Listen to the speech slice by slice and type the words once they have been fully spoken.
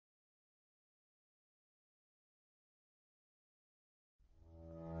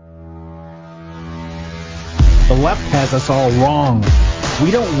left has us all wrong. We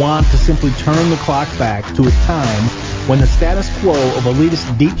don't want to simply turn the clock back to a time when the status quo of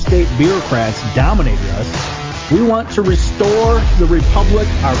elitist deep state bureaucrats dominated us. We want to restore the republic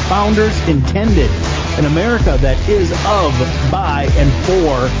our founders intended, an America that is of, by, and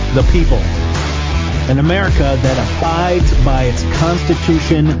for the people. An America that abides by its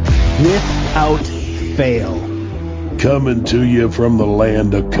Constitution without fail. Coming to you from the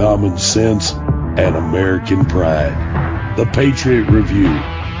land of common sense and American pride. The Patriot Review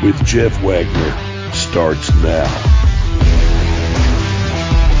with Jeff Wagner starts now.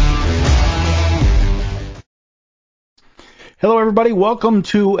 Hello, everybody. Welcome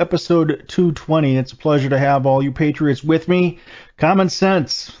to episode 220. It's a pleasure to have all you patriots with me. Common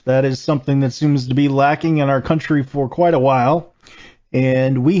sense, that is something that seems to be lacking in our country for quite a while.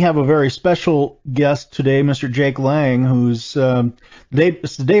 And we have a very special guest today, Mr. Jake Lang, who's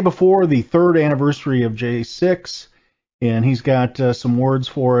it's the day before the third anniversary of J6. And he's got some words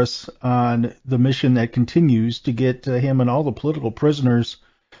for us on the mission that continues to get him and all the political prisoners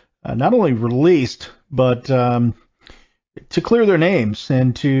not only released, but to clear their names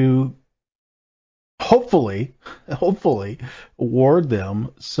and to hopefully award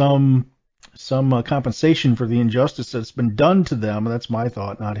them some compensation for the injustice that's been done to them. That's my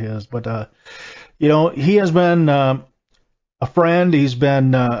thought, not his. But he has been a friend. He's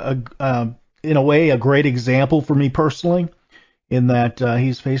been in a way a great example for me personally, in that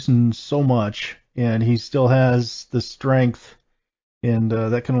he's facing so much and he still has the strength. And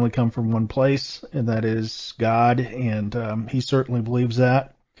that can only come from one place, and that is God. And he certainly believes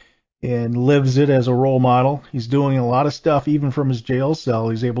that and lives it as a role model. He's doing a lot of stuff even from his jail cell.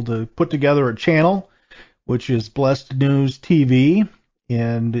 He's able to put together a channel, which is Blessed News TV.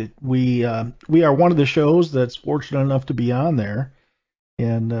 And we are one of the shows that's fortunate enough to be on there.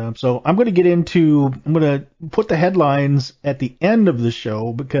 And so I'm going to put the headlines at the end of the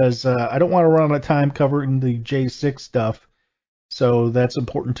show because I don't want to run out of time covering the J6 stuff. So that's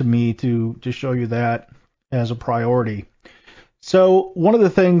important to me to show you that as a priority. So one of the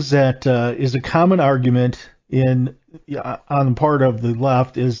things that is a common argument on the part of the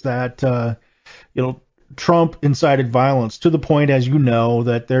left is that Trump incited violence to the point, as you know,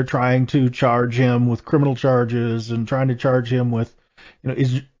 that they're trying to charge him with criminal charges and trying to charge him with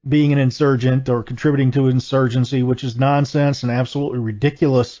is being an insurgent or contributing to insurgency, which is nonsense and absolutely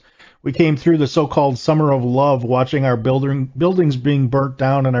ridiculous. We came through the so-called summer of love, watching our buildings being burnt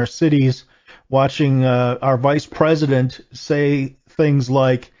down in our cities, watching our vice president say things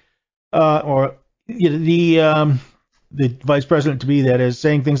like, the vice president to be, that is,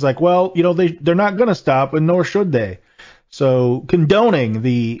 saying things like, well, they're not going to stop, and nor should they. So condoning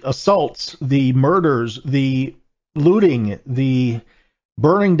the assaults, the murders, the looting, the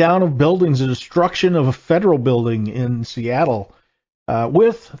burning down of buildings, the destruction of a federal building in Seattle.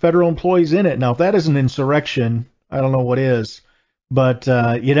 With federal employees in it. Now, if that isn't insurrection, I don't know what is. But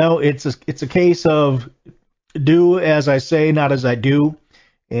it's a case of do as I say, not as I do.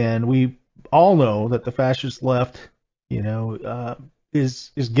 And we all know that the fascist left,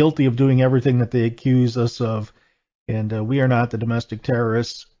 is guilty of doing everything that they accuse us of. And we are not the domestic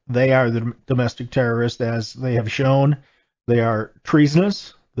terrorists. They are the domestic terrorists, as they have shown. They are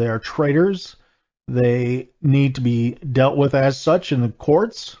treasonous. They are traitors. They need to be dealt with as such in the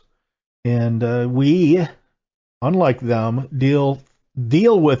courts, and we, unlike them, deal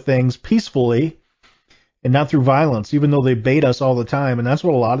with things peacefully and not through violence, even though they bait us all the time. And that's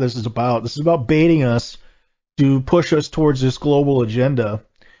what a lot of this is about. This is about baiting us to push us towards this global agenda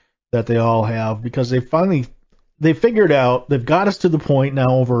that they all have, because they figured out, they've got us to the point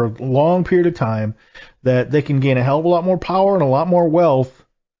now over a long period of time that they can gain a hell of a lot more power and a lot more wealth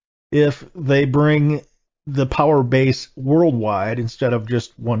if they bring the power base worldwide instead of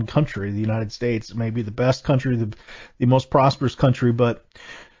just one country. The United States may be the best country, the most prosperous country, but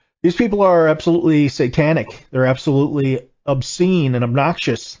these people are absolutely satanic. They're absolutely obscene and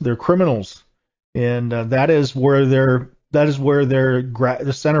obnoxious. They're criminals, and that is where the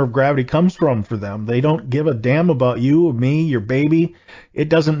center of gravity comes from for them. They don't give a damn about you, me, your baby. It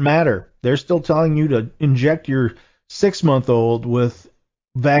doesn't matter. They're still telling you to inject your 6-month-old with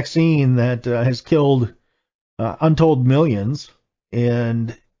vaccine that has killed untold millions,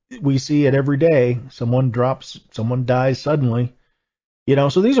 and we see it every day. Someone dies suddenly.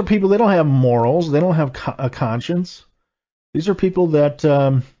 So these are people, they don't have morals, they don't have a conscience. These are people that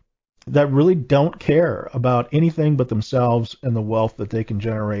really don't care about anything but themselves and the wealth that they can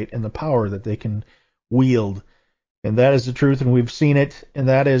generate and the power that they can wield. And that is the truth, and we've seen it, and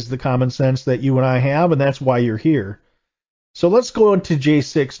that is the common sense that you and I have, and that's why you're here. So let's go into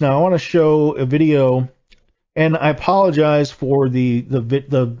J6 now. I want to show a video And I apologize for the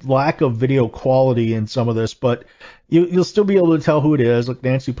lack of video quality in some of this, but you'll still be able to tell who it is. Like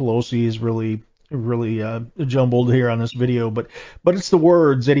Nancy Pelosi is really jumbled here on this video, but it's the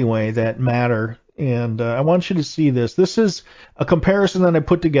words anyway that matter. And I want you to see this. This is a comparison that I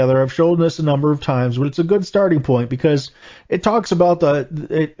put together. I've shown this a number of times, but it's a good starting point because it talks about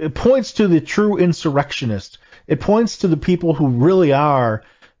it points to the true insurrectionist. It points to the people who really are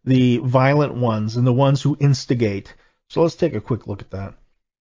the violent ones and the ones who instigate. So let's take a quick look at that.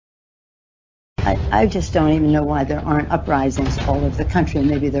 I just don't even know why there aren't uprisings all over the country, and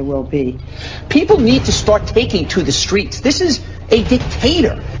maybe there will be. People need to start taking to the streets. This is a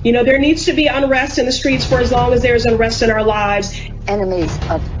dictator. You know, there needs to be unrest in the streets for as long as there's unrest in our lives. Enemies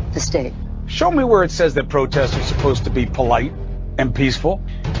of the state. Show me where it says that protests are supposed to be polite and peaceful.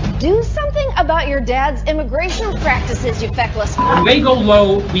 Do something about your dad's immigration practices, you feckless. When they go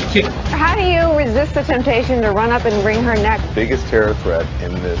low, we kick. How do you resist the temptation to run up and wring her neck? The biggest terror threat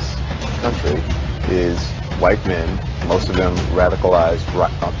in this country is white men, most of them radicalized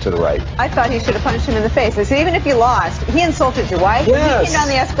up to the right. I thought he should have punched him in the face. I said, even if you lost, he insulted your wife. Yes. He came down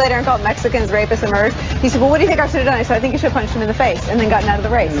the escalator and called Mexicans rapists and murderers. He said, well, what do you think I should have done? I said, I think you should have punched him in the face and then gotten out of the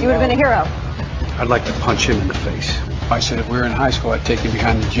race. You would have been a hero. I'd like to punch him in the face. I said if we were in high school, I'd take him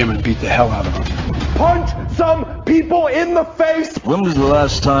behind the gym and beat the hell out of him. Punch some people in the face! When was the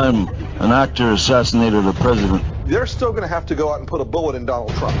last time an actor assassinated a president? They're still going to have to go out and put a bullet in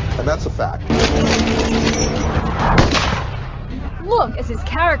Donald Trump, and that's a fact. Look, as his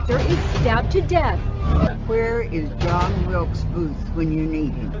character is stabbed to death. Where is John Wilkes Booth when you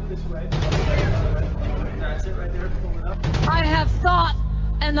need him? I have thought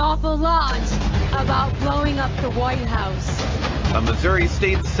an awful lot about blowing up the White House. A Missouri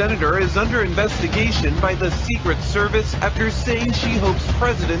state senator is under investigation by the Secret Service after saying she hopes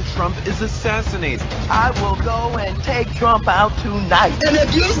President Trump is assassinated. I will go and take Trump out tonight. And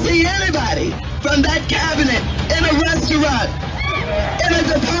if you see anybody from that cabinet in a restaurant, in a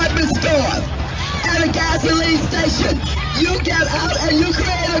department store, at a gasoline station, you get out and you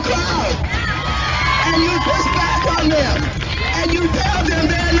create a crowd. And you push back on them. And you tell them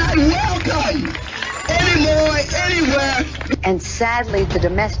they're not welcome anymore, anywhere. And sadly, the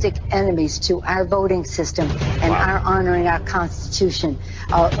domestic enemies to our voting system and our honoring our Constitution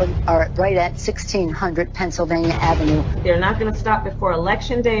are right at 1600 Pennsylvania Avenue. They're not going to stop before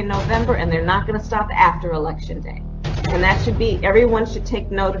Election Day in November, and they're not going to stop after Election Day. And that should be, everyone should take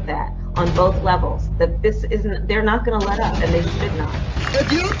note of that on both levels, that this isn't, they're not going to let up, and they should not.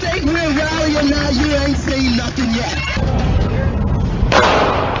 If you think we're rallying now, you ain't seen nothing yet.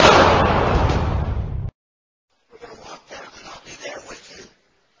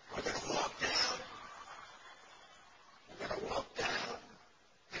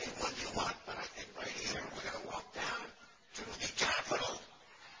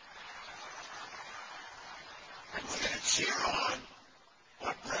 Cheer on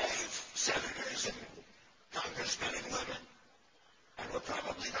our brave senators and congressmen and women. And we're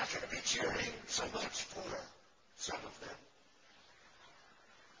probably not going to be cheering so much for some of them.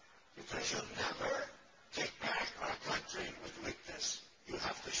 Because you'll never take back our country with weakness. You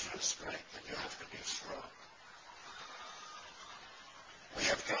have to show strength and you have to be strong. We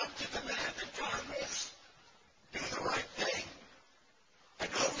have come to demand in Congress do the right thing and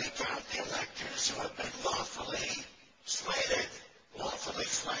only count the electors who have been lawfully slated.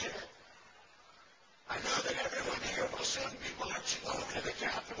 I know that everyone here will soon be marching over to the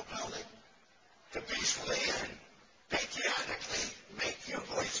Capitol building to peacefully and patriotically make your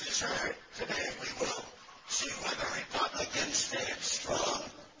voices heard. Today we will see whether Republicans stand strong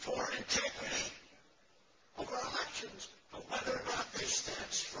for integrity over elections, but whether or not they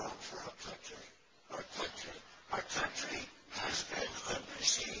stand strong for our country. Our country has been under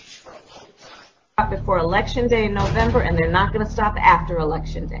siege for a long time. Before Election Day in November, and they're not going to stop after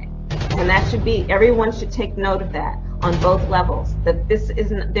Election Day. And that should be, everyone should take note of that on both levels, that this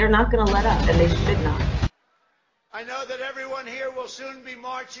isn't, they're not going to let up, and they should not. I know that everyone here will soon be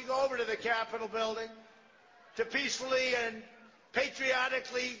marching over to the Capitol building to peacefully and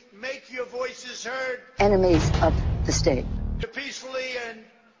patriotically make your voices heard. Enemies of the state. To peacefully and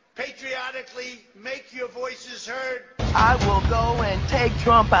patriotically make your voices heard. I will go and take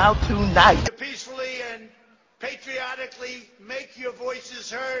Trump out tonight. To peacefully and patriotically make your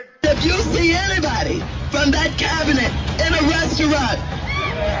voices heard. If you see anybody from that cabinet in a restaurant,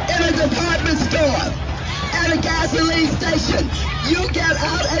 in a department store, at a gasoline station, you get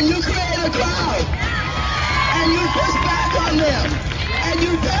out and you create a crowd. And you push back on them. And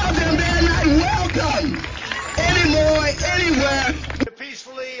you tell them they're not welcome anymore, anywhere. To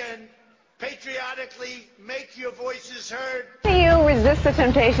peacefully and patriotically make your voices heard. Do you resist the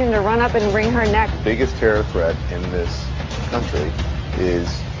temptation to run up and wring her neck? The biggest terror threat in this country is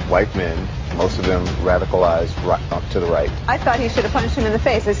white men, most of them radicalized up to the right. I thought he should have punched him in the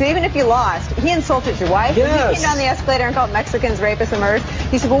face. I said, even if you lost, he insulted your wife. Yes. He came down the escalator and called Mexicans, rapists, and murderers.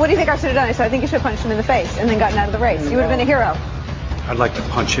 He said, well, what do you think I should have done? I said, I think you should have punched him in the face and then gotten out of the race. You would have been a hero. I'd like to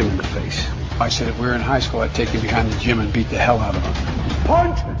punch him in the face. If I said if we were in high school, I'd take him behind the gym and beat the hell out of him.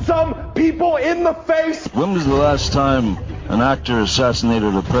 Punch some people in the face. When was the last time an actor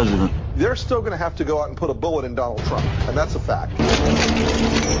assassinated a president? They're still going to have to go out and put a bullet in Donald Trump, and that's a fact.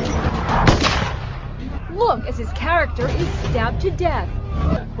 Look as his character is stabbed to death.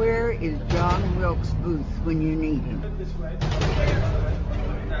 Where is John Wilkes Booth when you need him?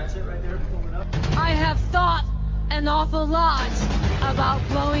 I have thought an awful lot about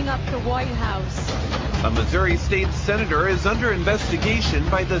blowing up the White House. A Missouri state senator is under investigation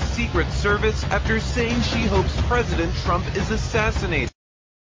by the Secret Service after saying she hopes President Trump is assassinated.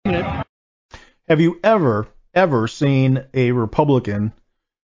 Have you ever seen a Republican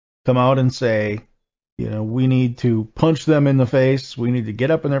come out and say, you know, we need to punch them in the face, we need to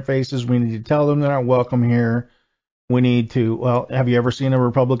get up in their faces, we need to tell them they're not welcome here, we need to, well, have you ever seen a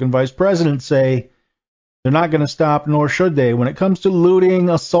Republican vice president say they're not going to stop, nor should they, when it comes to looting,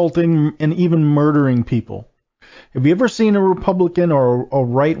 assaulting, and even murdering people? Have you ever seen a Republican or a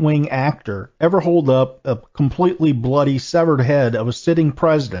right-wing actor ever hold up a completely bloody, severed head of a sitting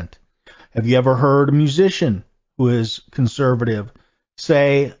president? Have you ever heard a musician who is conservative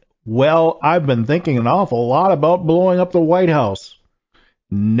say, well, I've been thinking an awful lot about blowing up the White House?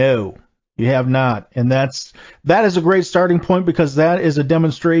 No, you have not. And that is a great starting point, because that is a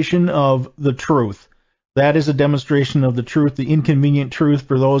demonstration of the truth. That is a demonstration of the truth, the inconvenient truth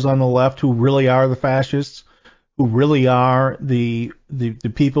for those on the left who really are the fascists, who really are the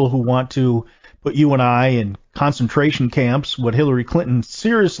people who want to put you and I in concentration camps, what Hillary Clinton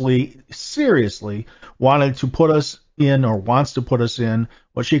seriously wanted to put us in, or wants to put us in,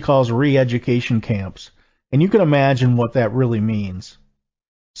 what she calls re-education camps. And you can imagine what that really means.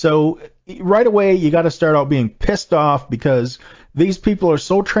 So right away, you got to start out being pissed off, because these people are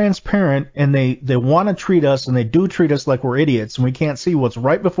so transparent, and they want to treat us, and they do treat us like we're idiots, and we can't see what's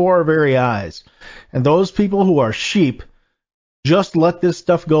right before our very eyes. And those people who are sheep just let this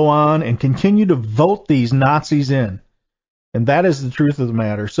stuff go on and continue to vote these Nazis in. And that is the truth of the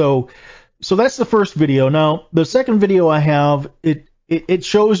matter. So that's the first video. Now, the second video I have, it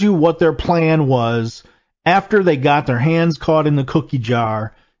shows you what their plan was after they got their hands caught in the cookie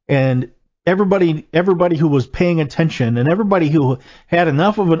jar, and everybody who was paying attention, and everybody who had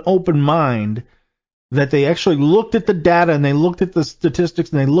enough of an open mind that they actually looked at the data, and they looked at the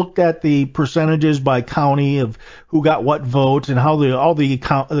statistics, and they looked at the percentages by county of who got what vote, and how all the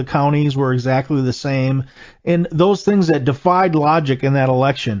counties were exactly the same, and those things that defied logic in that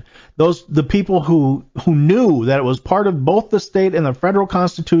election. The people who knew that it was part of both the state and the federal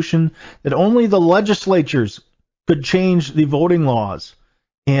constitution, that only the legislatures could change the voting laws.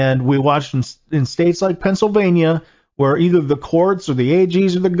 And we watched in states like Pennsylvania, where either the courts or the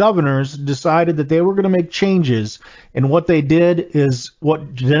AGs or the governors decided that they were going to make changes. And what they did is,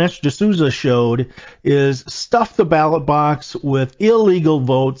 what Dinesh D'Souza showed, is stuff the ballot box with illegal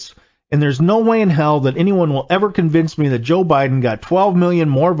votes. And there's no way in hell that anyone will ever convince me that Joe Biden got 12 million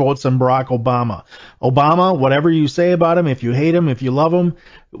more votes than Barack Obama. Obama, whatever you say about him, if you hate him, if you love him,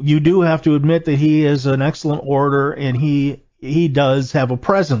 you do have to admit that he is an excellent orator, and he does have a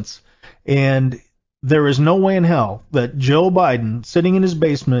presence. And there is no way in hell that Joe Biden, sitting in his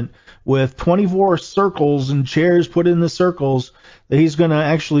basement with 24 circles and chairs put in the circles, that he's going to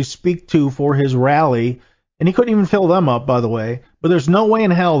actually speak to for his rally. And he couldn't even fill them up, by the way. But there's no way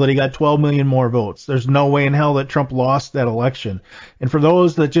in hell that he got 12 million more votes. There's no way in hell that Trump lost that election. And for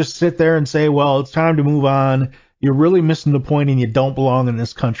those that just sit there and say, well, it's time to move on, you're really missing the point, and you don't belong in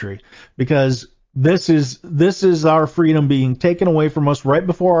this country. Because this is our freedom being taken away from us right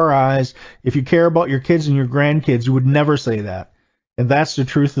before our eyes. If you care about your kids and your grandkids, you would never say that. And that's the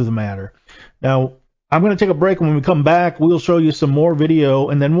truth of the matter. Now, I'm going to take a break. When we come back, we'll show you some more video,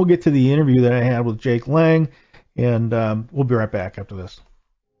 and then we'll get to the interview that I had with Jake Lang, and we'll be right back after this.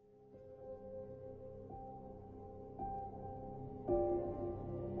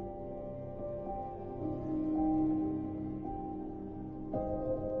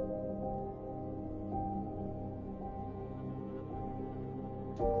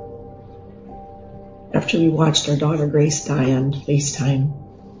 After we watched our daughter Grace die on FaceTime,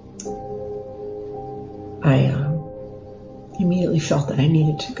 I immediately felt that I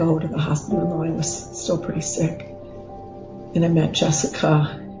needed to go to the hospital, though I was still pretty sick. And I met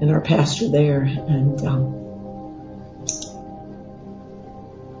Jessica and our pastor there. And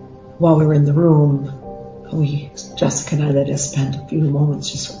while we were in the room, Jessica and I, let us spend a few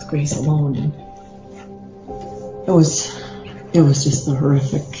moments just with Grace alone, and it was just a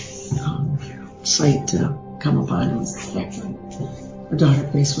horrific sight to come upon us. The fact that our daughter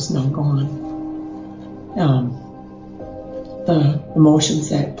Grace was now gone. The emotions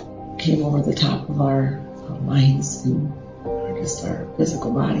that came over the top of our minds and just our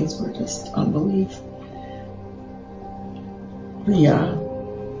physical bodies were just unbelief.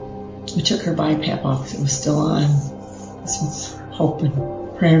 We took her BiPAP off because it was still on. This was hope and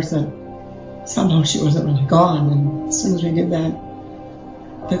prayers that somehow she wasn't really gone. And as soon as we did that,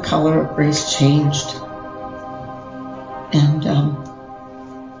 the color of Grace changed. And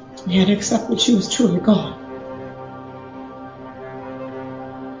we had to accept that she was truly gone.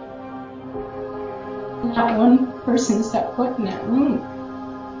 Not one person stepped foot in that room.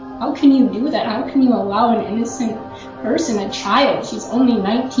 How can you do that? How can you allow an innocent person, a child, she's only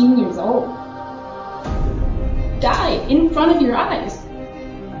 19 years old, die in front of your eyes?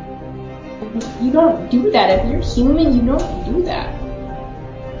 You don't do that. If you're human, you don't do that.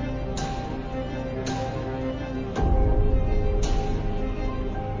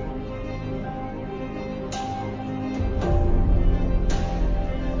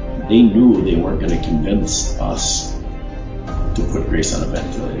 They knew they weren't going to convince us to put Grace on a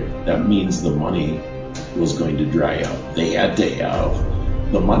ventilator. That means the money was going to dry up. They had to have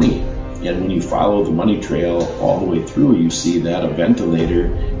the money. And when you follow the money trail all the way through, you see that a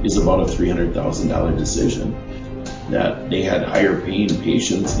ventilator is about a $300,000 decision. That they had higher paying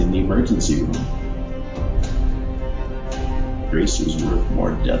patients in the emergency room. Grace was worth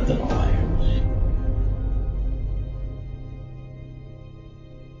more dead than alive.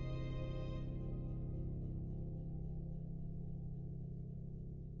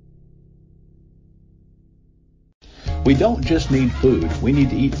 We don't just need food, we need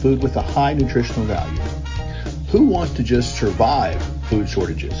to eat food with a high nutritional value. Who wants to just survive food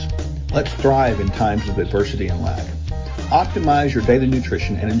shortages? Let's thrive in times of adversity and lack. Optimize your daily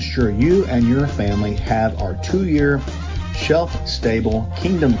nutrition and ensure you and your family have our 2-year shelf-stable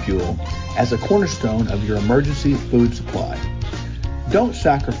Kingdom Fuel as a cornerstone of your emergency food supply. Don't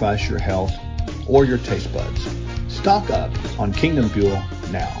sacrifice your health or your taste buds. Stock up on Kingdom Fuel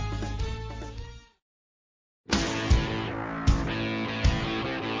now.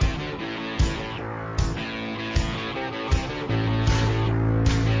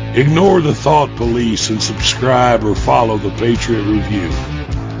 Ignore the thought police and subscribe or follow the Patriot Review.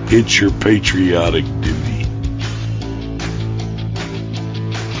 It's your patriotic duty.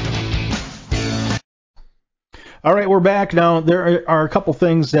 All right, we're back now. There are a couple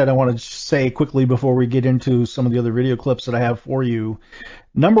things that I want to say quickly before we get into some of the other video clips that I have for you.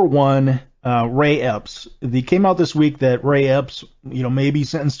 Number one, Ray Epps. They came out this week that Ray Epps, may be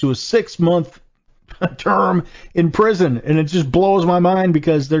sentenced to a 6-month term in prison, and it just blows my mind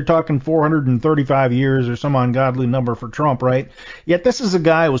because they're talking 435 years or some ungodly number for Trump, right? Yet this is a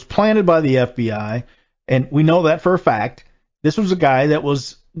guy who was planted by the FBI, and we know that for a fact. This was a guy that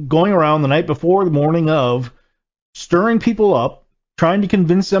was going around the night before, the morning of, stirring people up, trying to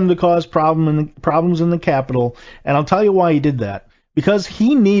convince them to cause problems in the Capitol, and I'll tell you why he did that. Because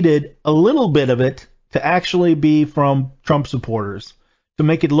he needed a little bit of it to actually be from Trump supporters, to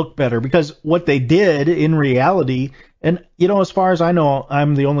make it look better, because what they did in reality, and as far as I know,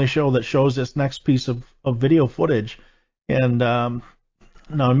 I'm the only show that shows this next piece of video footage, and now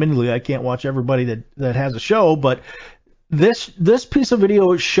admittedly I can't watch everybody that has a show, but this piece of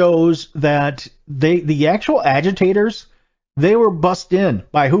video shows that the actual agitators, they were bussed in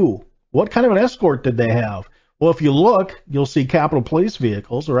by who? What kind of an escort did they have? Well, if you look, you'll see Capitol Police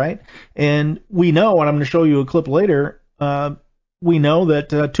vehicles, right? And we know, and I'm going to show you a clip later, we know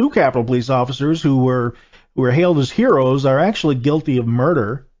that 2 Capitol Police officers who were hailed as heroes are actually guilty of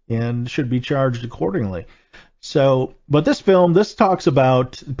murder and should be charged accordingly. So, but this talks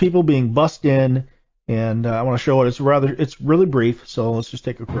about people being bussed in, and I want to show it. It's really brief, so let's just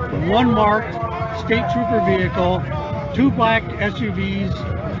take a quick look. One marked state trooper vehicle, 2 black SUVs.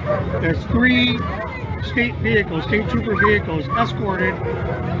 There's 3 state trooper vehicles escorted,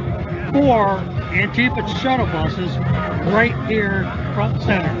 4 Antifa shuttle buses right here front and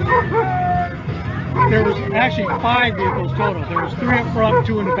center. There was actually 5 vehicles total. There was 3 up front,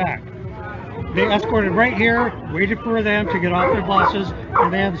 2 in the back. They escorted right here, waited for them to get off their buses,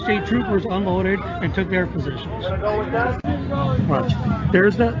 and then the state troopers unloaded and took their positions. Watch.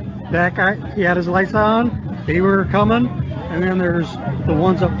 There's that guy. He had his lights on. They were coming, and then there's the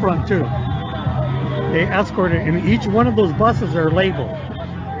ones up front too. They escorted, and each one of those buses are labeled.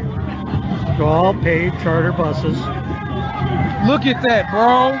 They're all paid charter buses. Look at that,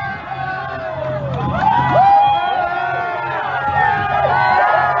 bro.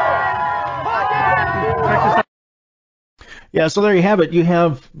 Yeah, so there you have it. You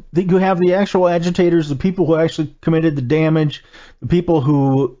have the actual agitators, the people who actually committed the damage, the people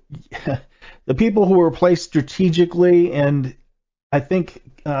who were placed strategically. And I think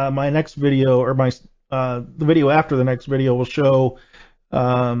my next video, or the video after the next video, will show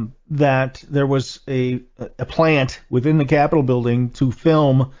that there was a plant within the Capitol building to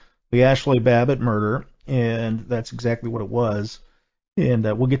film the Ashley Babbitt murder, and that's exactly what it was. And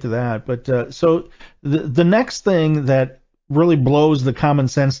we'll get to that. But so the next thing that really blows the common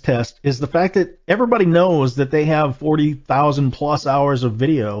sense test is the fact that everybody knows that they have 40,000 plus hours of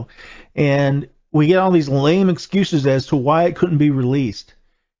video, and we get all these lame excuses as to why it couldn't be released.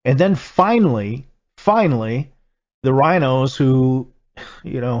 And then finally, the rhinos who,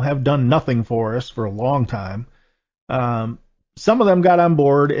 have done nothing for us for a long time, some of them got on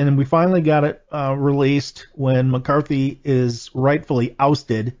board, and we finally got it released when McCarthy is rightfully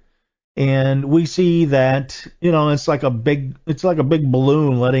ousted. And we see that, it's like a big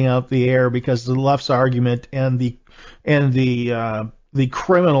balloon letting out the air, because the left's argument and the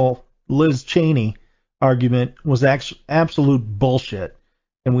criminal Liz Cheney argument was actually absolute bullshit.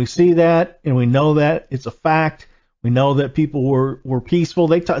 And we see that, and we know that it's a fact. We know that people were peaceful.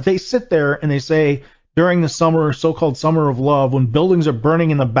 They sit there and they say during the so-called summer of love, when buildings are burning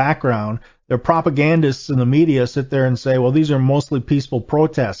in the background, their propagandists in the media sit there and say, well, these are mostly peaceful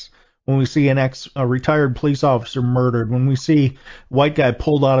protests. When we see a retired police officer murdered, when we see a white guy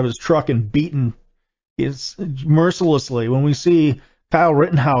pulled out of his truck and beaten mercilessly, when we see Kyle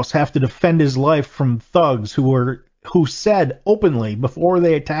Rittenhouse have to defend his life from thugs who said openly before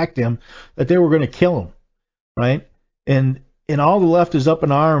they attacked him that they were going to kill him, right? And all the left is up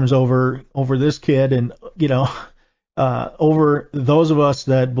in arms over this kid, and over those of us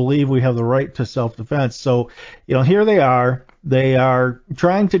that believe we have the right to self-defense. So here they are. They are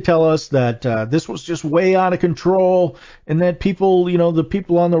trying to tell us that this was just way out of control, and that people, the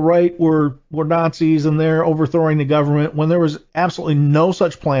people on the right were Nazis and they're overthrowing the government, when there was absolutely no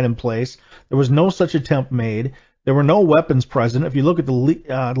such plan in place. There was no such attempt made. There were no weapons present. If you look at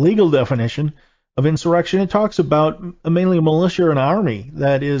the legal definition of insurrection, it talks about mainly a militia and army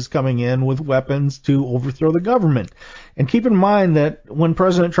that is coming in with weapons to overthrow the government. And keep in mind that when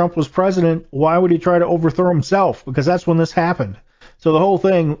President Trump was president, why would he try to overthrow himself? Because that's when this happened. So the whole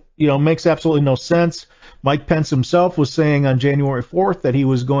thing, makes absolutely no sense. Mike Pence himself was saying on January 4th that he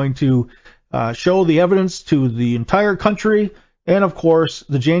was going to show the evidence to the entire country. And of course,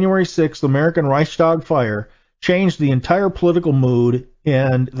 the January 6th American Reichstag fire changed the entire political mood,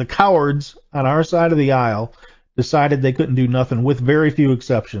 and the cowards on our side of the aisle decided they couldn't do nothing, with very few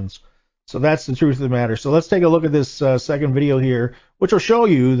exceptions. So that's the truth of the matter. So let's take a look at this second video here, which will show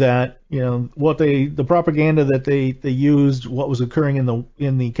you that what the propaganda that they used, what was occurring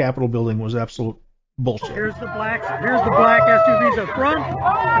in the Capitol building, was absolute bullshit. Here's the black SUVs up front,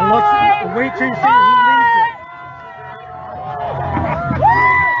 and let's wait till you see who leads it.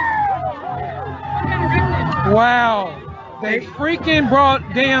 Wow. They freaking brought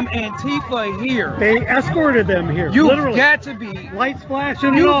damn Antifa here. They escorted them here. You've got to be. Lights flashing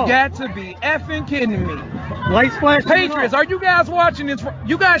and all. You've got to be effing kidding me. Lights flashing. Patriots, are you guys watching this?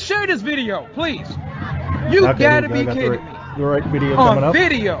 You guys share this video, please. You've got to be kidding me. The right video coming up.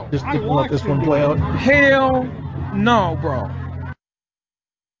 Video. Just let this one play out. Hell no, bro.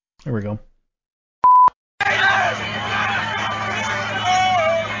 Here we go.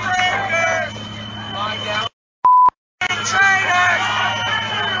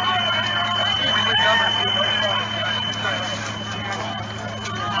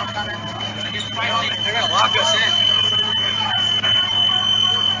 They're gonna lock us in.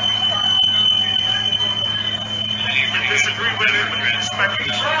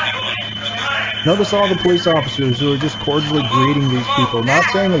 Notice all the police officers who are just cordially greeting these people, not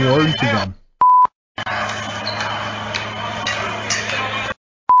saying a word to them.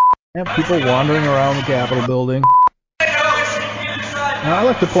 Have people wandering around the Capitol building. Now, I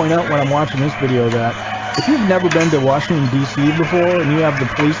like to point out when I'm watching this video that if you've never been to Washington, D.C. before, and you have the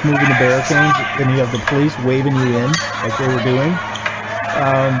police moving the barricades, and you have the police waving you in, like they were doing,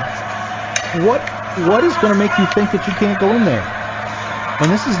 what is going to make you think that you can't go in there?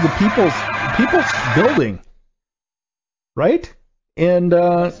 And this is the people's building, right? And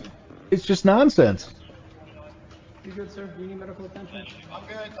it's just nonsense. You good, sir? Do you need medical attention? I'm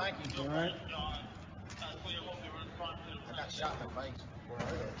good, thank you. All right. I got shot in the face.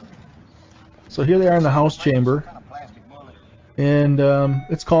 So here they are in the House chamber, and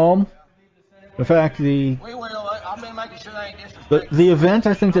it's calm. In fact, the I've been making sure they ain't disrespectful. the event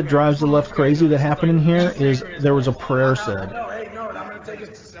I think that drives the left crazy that happened in here is there was a prayer said. No, hey, no, I'm gonna take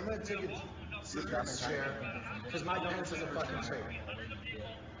it. Sit down in the chair, because my dance is a fucking traitor.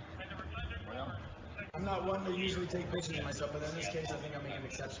 I'm not one to usually take pictures of myself, but in this case, I think I'll make an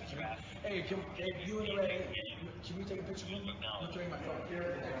exception. Hey, you and the red, hey, can you take a picture of me? I'm carrying my phone.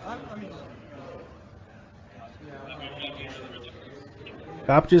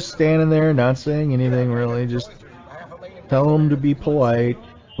 Cop just standing there, not saying anything really, just telling them to be polite,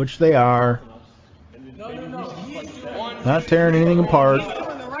 which they are. Not tearing anything apart.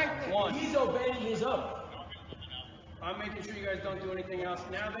 He's obeying his oath. I'm making sure you guys don't do anything else.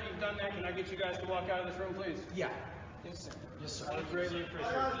 Now that you've done that, can I get you guys to walk out of this room, please? Yeah. Yes, sir. Yes, sir. I would greatly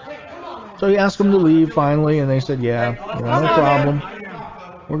appreciate it. So he asked them to leave finally, and they said, yeah, no problem.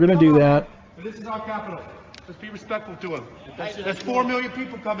 We're going to do that. This is our capital. Let's be respectful to him. There's 4 million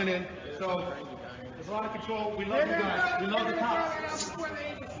people coming in, so there's a lot of control. We love you guys. We love the cops.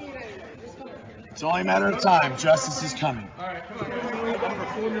 It's only a matter of time. Justice is coming. All right, come on. Over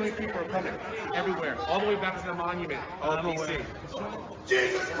 4 million people are coming everywhere, all the way back to the monument. DC.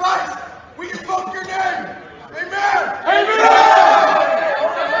 Jesus Christ! We invoke your name! Amen!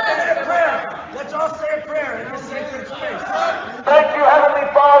 Let's all say a prayer in this sacred space. Thank you, Heavenly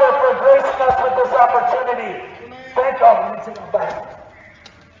Father, for gracing us with this opportunity. Thank you. Let me take it back.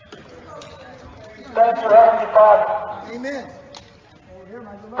 Thank you, Heavenly Father. Amen.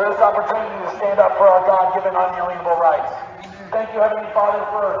 For this opportunity to stand up for our God-given unalienable rights. Thank you, Heavenly Father,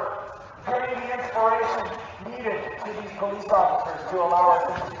 for giving the inspiration needed to these police officers to allow us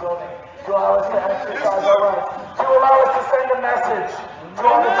in this building, to allow us to exercise our rights, to allow us to send a message to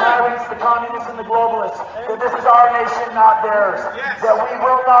all the tyrants, the communists, and the globalists, that this is our nation, not theirs, that we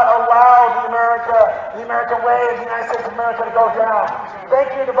will not allow the American way of the United States of America to go down.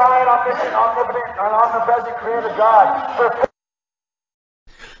 Thank you, divine, omniscient, omnipotent, and omnipresent Creator God, for...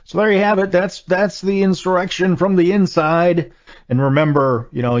 So there you have it. That's the insurrection from the inside. And remember,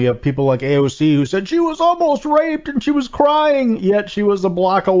 you have people like AOC who said she was almost raped and she was crying, yet she was a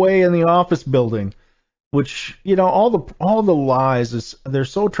block away in the office building. Which, all the lies, they're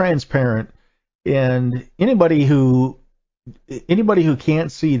so transparent. And anybody who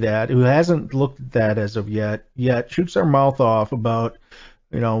can't see that, who hasn't looked at that as of yet shoots their mouth off about,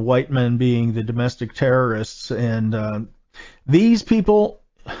 white men being the domestic terrorists. And these people,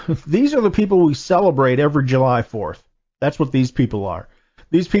 these are the people we celebrate every July 4th. That's what these people are.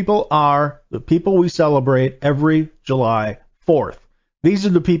 These people are the people we celebrate every July 4th. These are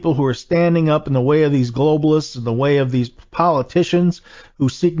the people who are standing up in the way of these globalists, in the way of these politicians who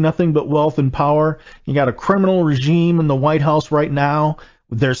seek nothing but wealth and power. You got a criminal regime in the White House right now.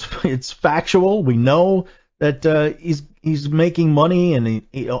 It's factual. We know that he's making money, and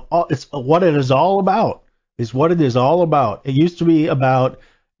it's what it is all about. Is what it is all about. It used to be about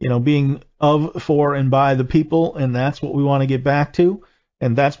being of, for, and by the people, and that's what we want to get back to,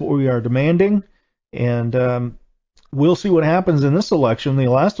 and that's what we are demanding. And we'll see what happens in this election. The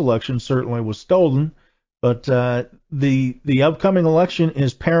last election certainly was stolen, but the upcoming election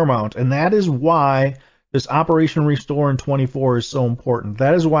is paramount, and that is why this Operation Restore in 24 is so important.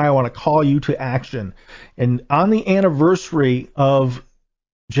 That is why I want to call you to action. And on the anniversary of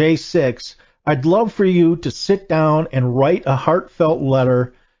J6, I'd love for you to sit down and write a heartfelt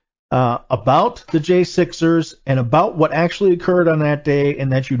letter about the J6ers and about what actually occurred on that day,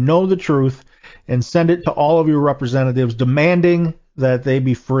 and that the truth, and send it to all of your representatives demanding that they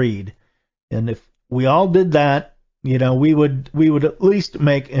be freed. And if we all did that, we would at least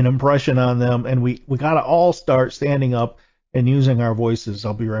make an impression on them, and we got to all start standing up and using our voices.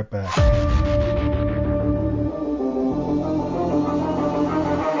 I'll be right back.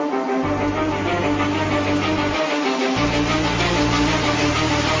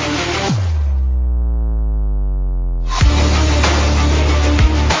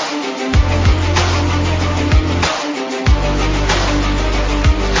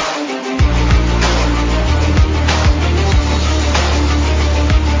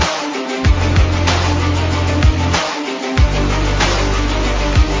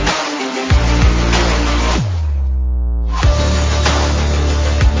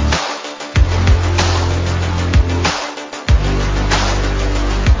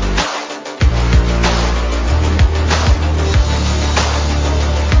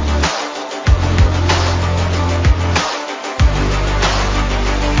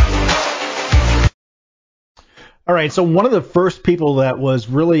 All right, so one of the first people that was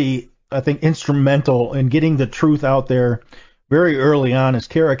really, I think, instrumental in getting the truth out there very early on is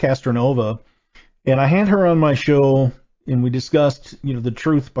Kara Castronova. And I had her on my show and we discussed, the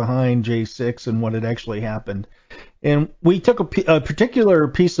truth behind J6 and what had actually happened. And we took a particular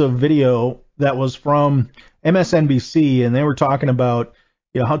piece of video that was from MSNBC, and they were talking about,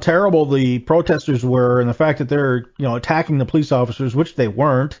 how terrible the protesters were and the fact that they're, attacking the police officers, which they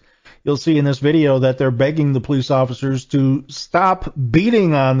weren't. You'll see in this video that they're begging the police officers to stop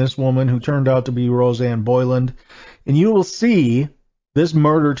beating on this woman who turned out to be Rosanne Boyland. And you will see this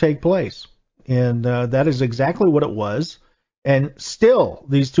murder take place. And that is exactly what it was. And still,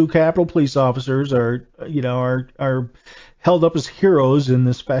 these two Capitol police officers are held up as heroes in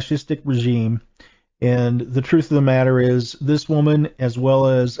this fascistic regime. And the truth of the matter is, this woman, as well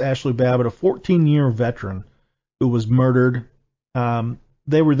as Ashley Babbitt, a 14-year veteran who was murdered,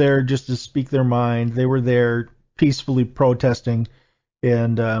 they were there just to speak their mind. They were there peacefully protesting.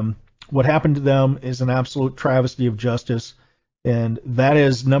 And what happened to them is an absolute travesty of justice. And that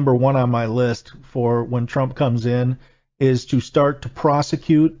is number one on my list for when Trump comes in, is to start to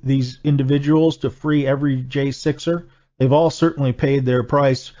prosecute these individuals, to free every J6er. They've all certainly paid their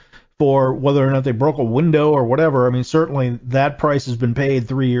price for whether or not they broke a window or whatever. I mean, certainly that price has been paid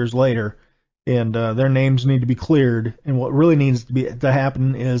 3 years later, and their names need to be cleared. And what really needs to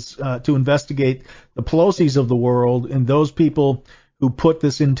happen is to investigate the Pelosi's of the world and those people who put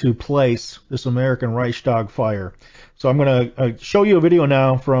this into place, this American Reichstag fire. So I'm going to show you a video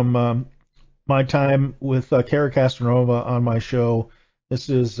now from my time with Kara Castronova on my show. This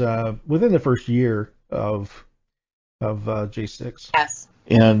is within the first year of J6. Yes.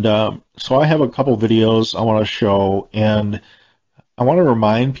 And so I have a couple videos I want to show, and I want to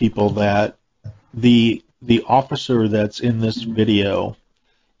remind people that the officer that's in this video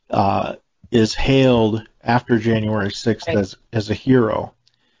is hailed after January 6th as a hero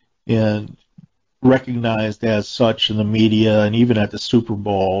and recognized as such in the media and even at the Super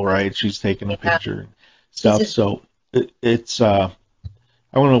Bowl, right? She's taking a picture and stuff. So it's I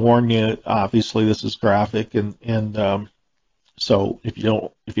want to warn you, obviously this is graphic, and so if you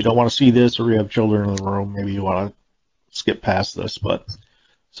don't want to see this, or you have children in the room, maybe you want to skip past this. But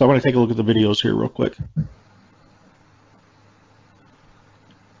so I'm going to take a look at the videos here real quick.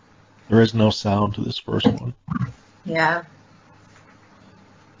 There is no sound to this first one. Yeah.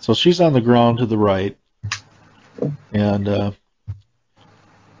 So she's on the ground to the right, and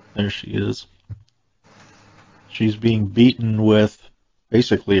there she is. She's being beaten with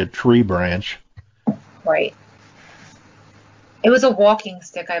basically a tree branch. Right. It was a walking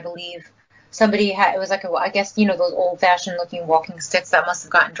stick, I believe. Somebody had, it was like I guess, those old-fashioned looking walking sticks that must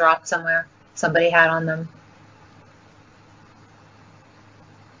have gotten dropped somewhere. Somebody had on them.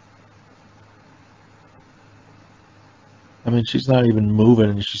 I mean, she's not even moving,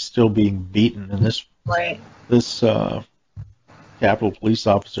 and she's still being beaten. And this Capitol police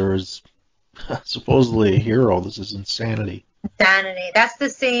officer is supposedly a hero. This is insanity. Insanity. That's the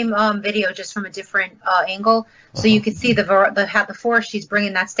same video, just from a different angle. So you could see the force she's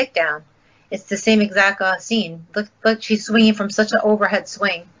bringing that stick down. It's the same exact scene. Look, she's swinging from such an overhead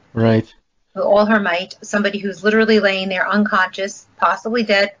swing. Right. With all her might. Somebody who's literally laying there unconscious, possibly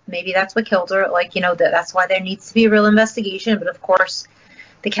dead. Maybe that's what killed her. That's why there needs to be a real investigation. But of course,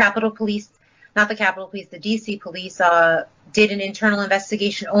 the Capitol Police, not the Capitol Police, the DC Police did an internal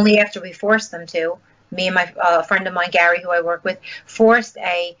investigation only after we forced them to. Me and my friend of mine, Gary, who I work with, forced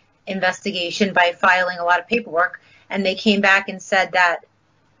a investigation by filing a lot of paperwork, and they came back and said that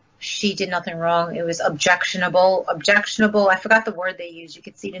she did nothing wrong. It was objectionable. I forgot the word they used. You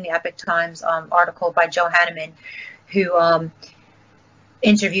could see it in the Epoch Times article by Joe Hanneman, who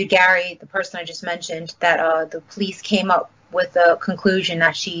interviewed Gary, the person I just mentioned, that the police came up with the conclusion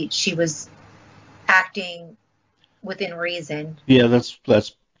that she was acting within reason. Yeah, that's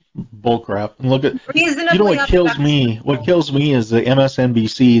bullcrap. And look at what kills me. What kills me is the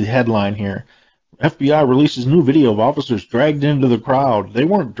MSNBC headline here. FBI releases new video of officers dragged into the crowd. They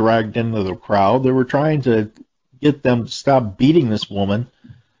weren't dragged into the crowd. They were trying to get them to stop beating this woman.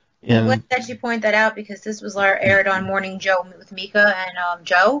 And let's actually point that out, because this was aired on Morning Joe with Mika and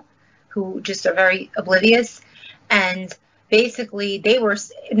Joe, who just are very oblivious. And basically, they were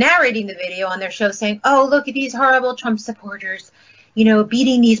narrating the video on their show saying, "Oh, look at these horrible Trump supporters,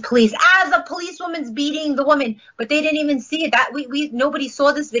 beating these police," as a policewoman's beating the woman. But they didn't even see it. That nobody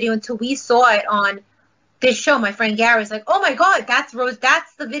saw this video until we saw it on this show. My friend Gary was like, "Oh my God, that's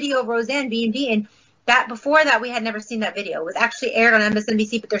the video of Rosanne being beaten." That before that, we had never seen that video. It was actually aired on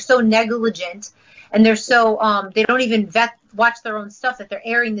MSNBC, but they're so negligent, and they're so they don't even watch their own stuff, that they're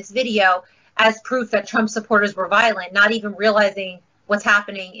airing this video as proof that Trump supporters were violent, not even realizing what's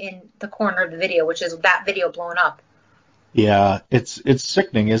happening in the corner of the video, which is that video blown up. Yeah, it's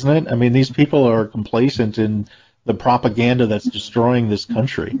sickening, isn't it? I mean, these people are complacent in the propaganda that's destroying this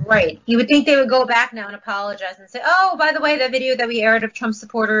country. Right. You would think they would go back now and apologize and say, oh, by the way, the video that we aired of Trump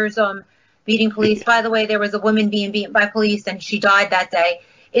supporters beating police, by the way, there was a woman being beaten by police and she died that day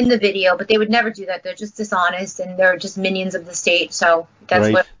in the video. But they would never do that. They're just dishonest and they're just minions of the state. So that's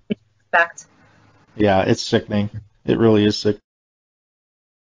Right. what we expect. Yeah, it's sickening. It really is sick.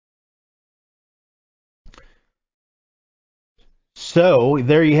 So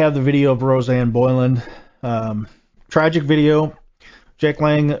there you have the video of Roseanne Boyland. Tragic video. Jake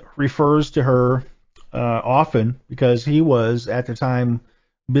Lang refers to her often because he was at the time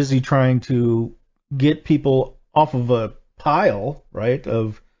busy trying to get people off of a pile, right,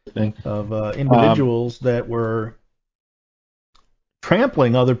 of individuals that were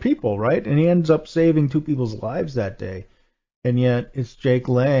trampling other people, right? And he ends up saving 2 people's lives that day. And yet it's Jake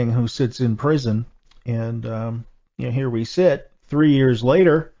Lang who sits in prison. And here we sit 3 years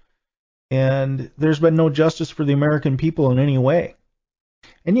later, and there's been no justice for the American people in any way.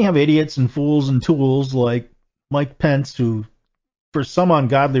 And you have idiots and fools and tools like Mike Pence, who, for some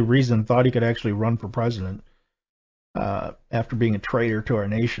ungodly reason, thought he could actually run for president after being a traitor to our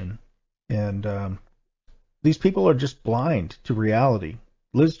nation. And these people are just blind to reality.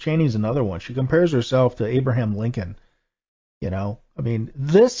 Liz Cheney's another one. She compares herself to Abraham Lincoln. I mean,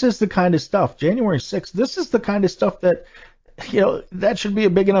 this is the kind of stuff, January 6th, this is the kind of stuff that, that should be a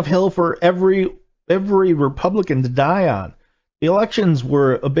big enough hill for every Republican to die on. The elections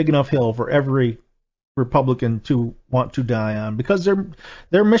were a big enough hill for every Republican to want to die on because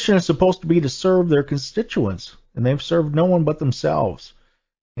their mission is supposed to be to serve their constituents, and they've served no one but themselves.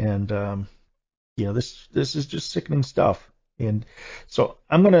 And this is just sickening stuff. And so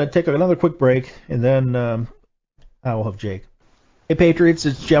I'm going to take another quick break, and then I will have Jake. Hey Patriots,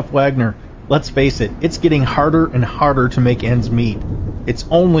 it's Jeff Wagner. Let's face it, it's getting harder and harder to make ends meet. It's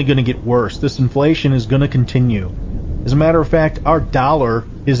only going to get worse. This inflation is going to continue. As a matter of fact, our dollar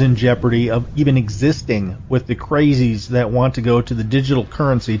is in jeopardy of even existing with the crazies that want to go to the digital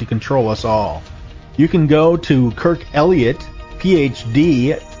currency to control us all. You can go to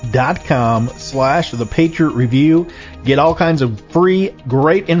KirkElliottPhD.com/The Patriot Review, get all kinds of free,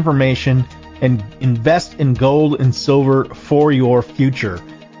 great information, and invest in gold and silver for your future.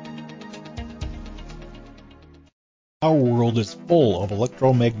 Our world is full of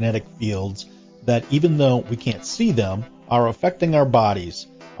electromagnetic fields that, even though we can't see them, are affecting our bodies,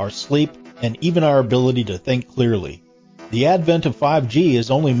 our sleep, and even our ability to think clearly. The advent of 5G is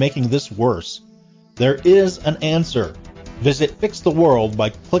only making this worse. There is an answer. Visit Fix the World by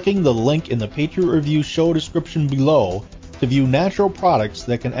clicking the link in the Patriot Review show description below to view natural products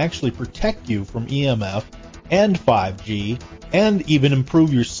that can actually protect you from EMF and 5G and even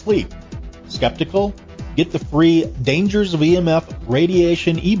improve your sleep. Skeptical? Get the free Dangers of EMF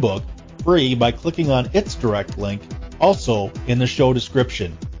Radiation ebook free by clicking on its direct link, also in the show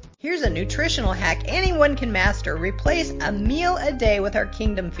description. Here's a nutritional hack anyone can master. Replace a meal a day with our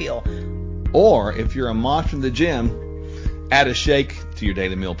Kingdom Fuel. Or, if you're a monster in the gym, add a shake to your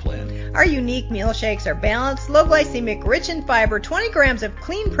daily meal plan. Our unique meal shakes are balanced, low glycemic, rich in fiber, 20 grams of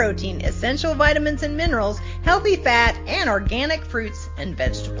clean protein, essential vitamins and minerals, healthy fat, and organic fruits and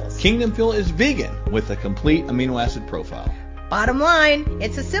vegetables. Kingdom Fuel is vegan with a complete amino acid profile. Bottom line,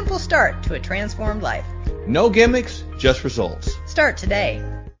 it's a simple start to a transformed life. No gimmicks, just results. Start today.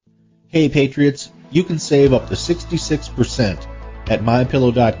 Hey Patriots, you can save up to 66% at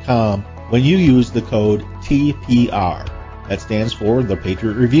MyPillow.com when you use the code TPR. That stands for The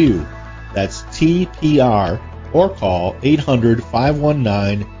Patriot Review. That's TPR, or call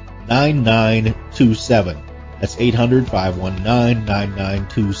 800-519-9927. That's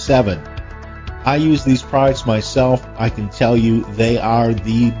 800-519-9927. I use these products myself. I can tell you they are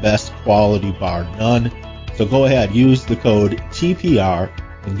the best quality bar none. So go ahead, use the code TPR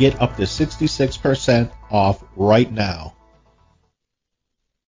and get up to 66% off right now.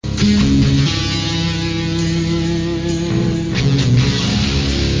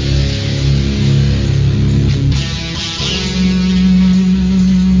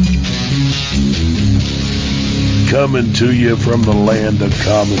 Coming to you from the land of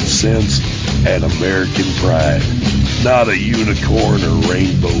common sense and American pride. Not a unicorn or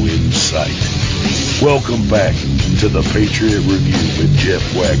rainbow in sight. Welcome back to the Patriot Review with Jeff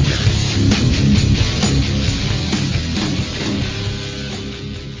Wagner.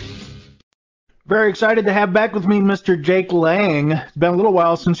 Very excited to have back with me Mr. Jake Lang. It's been a little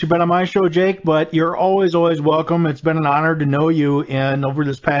while since you've been on my show, Jake, but you're always welcome. It's been an honor to know you, and over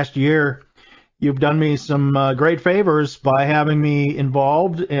this past year, you've done me some great favors by having me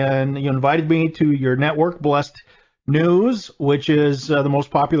involved, and you invited me to your network, Blessed News, which is the most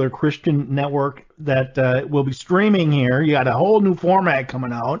popular Christian network that will be streaming here. You got a whole new format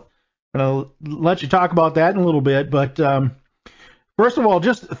coming out. I'm going to let you talk about that in a little bit, but first of all,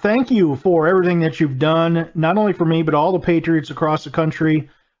 just thank you for everything that you've done, not only for me, but all the Patriots across the country,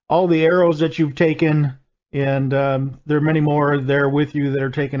 all the arrows that you've taken, and there are many more there with you that are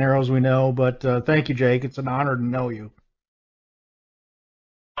taking arrows, we know, but thank you, Jake. It's an honor to know you.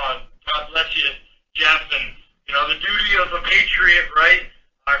 God bless you, Jeff, and the duty of a patriot, right?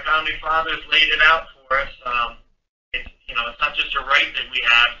 Our founding fathers laid it out for us. It's not just a right that we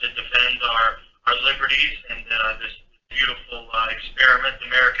have to defend our liberties and this beautiful experiment, the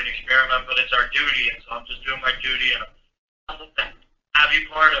American experiment, but it's our duty, and so I'm just doing my duty, and I'm humbled to have you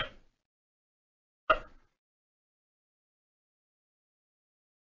part of.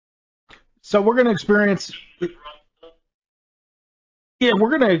 So we're going to experience. Yeah,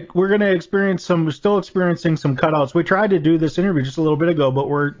 we're gonna experience some. We're still experiencing some cutouts. We tried to do this interview just a little bit ago, but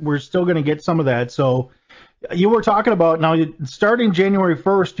we're still gonna get some of that. So you were talking about now starting January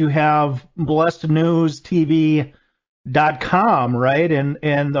 1st, you have blessednewstv.com, right?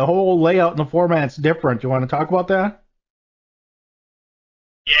 And the whole layout and the format's different. Do you want to talk about that?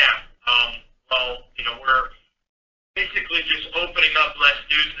 Yeah. Well, we're basically just opening up Blessed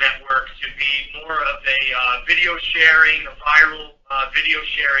News Network to be more of a video sharing, a viral video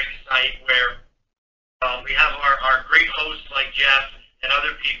sharing site where we have our great hosts like Jeff and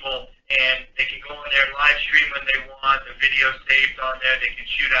other people, and they can go on there and live stream when they want. The video saved on there. They can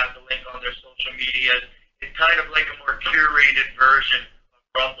shoot out the link on their social medias. It's kind of like a more curated version of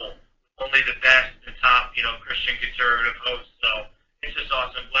Rumble, only the best, the top, Christian conservative hosts. So it's just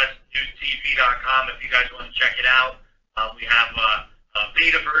awesome. BlessedNewsTV.com if you guys want to check it out. We have a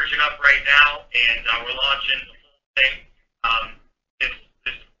beta version up right now, and we're launching the full thing this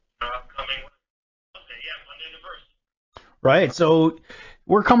upcoming Monday. Yeah, Monday the 1st. Right. So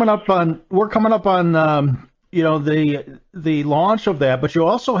we're coming up on the launch of that, but you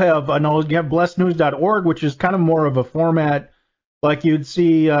also have you have blessednews.org, which is kind of more of a format like you'd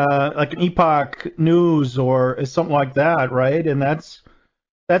see like an Epoch News or something like that, right? And that's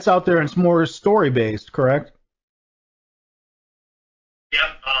out there and it's more story based, correct?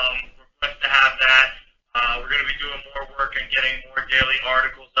 Yep, we're blessed to have that. We're going to be doing more work and getting more daily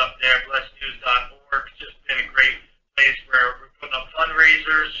articles up there. BlessedNews.org has just been a great place where we're putting up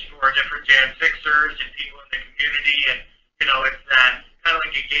fundraisers for different Jan Sixers and people in the community, and it's that kind of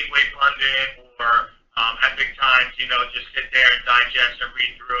like a Gateway Pundit or Epic Times. Just sit there and digest and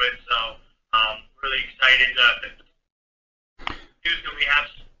read through it. So really excited news that we have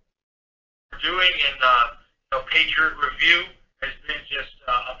doing, and Patriot Review has been just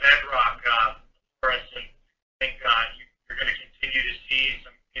a bedrock for us, and I think you're going to continue to see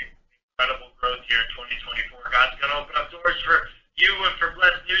some incredible growth here in 2024. God's going to open up doors for you and for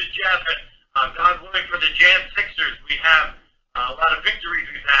Blessed News, Jeff, and God willing for the Jan Sixers. We have a lot of victories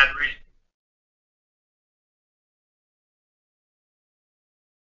we've had recently.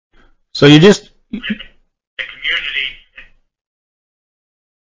 So you just the community.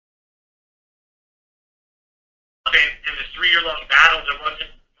 In this 3-year-long battle, there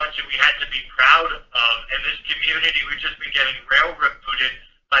wasn't much that we had to be proud of. In this community, we've just been getting railroaded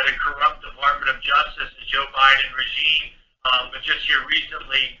by the corrupt Department of Justice, the Joe Biden regime. But just here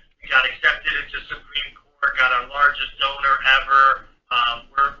recently, we got accepted into Supreme Court, got our largest donor ever.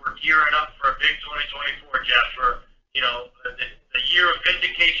 We're gearing up for a big 2024, Jeff, for the year of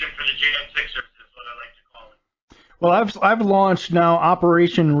vindication for the Jan Sixers is what I like to call it. Well, I've launched now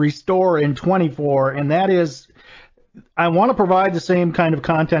Operation Restore in 24, and that is, I want to provide the same kind of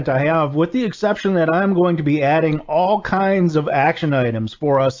content I have, with the exception that I'm going to be adding all kinds of action items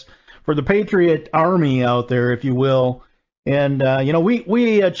for us, for the Patriot Army out there, if you will. And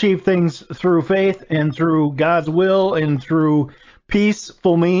we achieve things through faith and through God's will and through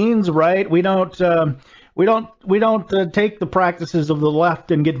peaceful means, right? We don't take the practices of the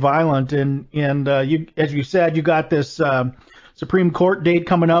left and get violent. And you, as you said, you got this Supreme Court date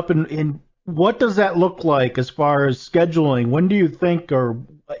coming up, and what does that look like as far as scheduling? When do you think, or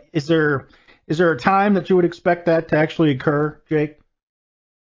is there a time that you would expect that to actually occur, Jake?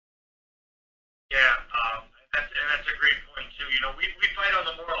 Yeah, that's a great point too. We fight on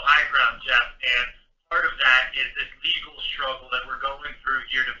the moral high ground, Jeff, and part of that is this legal struggle that we're going through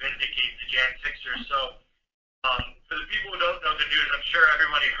here to vindicate the Jan Sixers. So, for the people who don't know the news, I'm sure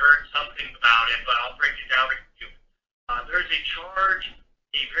everybody heard something about it, but I'll break it down to you. There's a charge,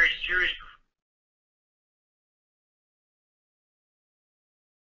 a very serious.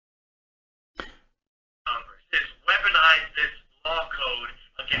 Weaponized this law code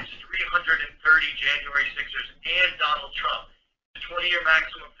against 330 January 6ers and Donald Trump. The 20-year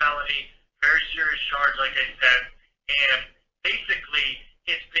maximum felony, very serious charge, like I said, and basically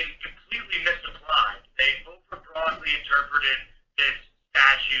it's been completely misapplied. They over-broadly interpreted this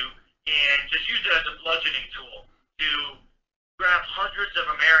statute and just used it as a bludgeoning tool to grab hundreds of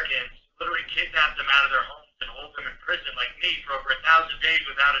Americans, literally kidnap them out of their homes and hold them in prison like me for over 1,000 days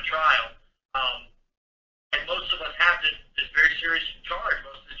without a trial. And most of us have this very serious charge.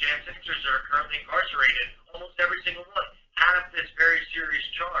 Most of the Jan 6ers that are currently incarcerated, almost every single one, have this very serious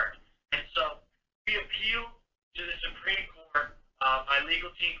charge. And so we appeal to the Supreme Court. My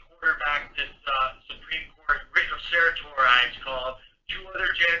legal team quarterbacked this Supreme Court writ of certiorari, it's called. 2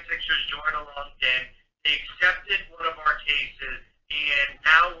 other Jan 6ers joined along then. They accepted one of our cases, and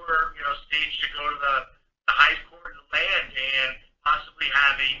now we're staged to go to the highest court in the land and possibly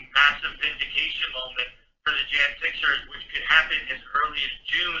have a massive vindication moment for the Jan 6ers, which could happen as early as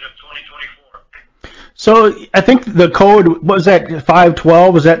June of 2024. So I think the code was at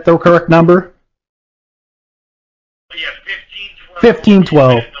 512. Was that the correct number? Yeah, 1512.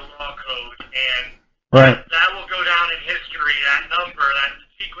 1512. The law code, and right. That will go down in history. That number, that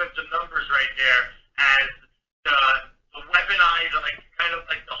sequence of numbers right there, as the weaponized, kind of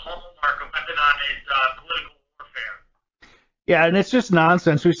like the hallmark of weaponized political warfare. Yeah, and it's just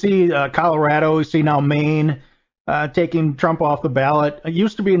nonsense. We see Colorado, we see now Maine taking Trump off the ballot. It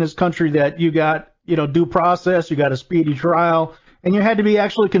used to be in this country that you got, due process, you got a speedy trial, and you had to be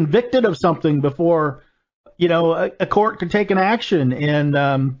actually convicted of something before, a court could take an action.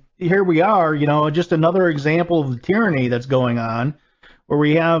 And here we are, just another example of the tyranny that's going on, where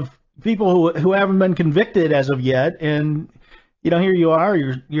we have people who haven't been convicted as of yet, and here you are,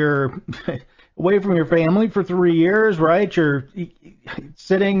 you're away from your family for 3 years, right? You're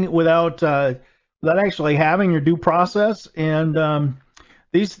sitting without actually having your due process, and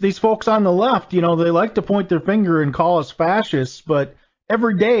these folks on the left, they like to point their finger and call us fascists, but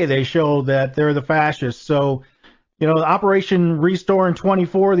every day they show that they're the fascists. So, Operation Restore in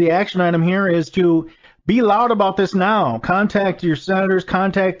 24, the action item here is to be loud about this now. Contact your senators,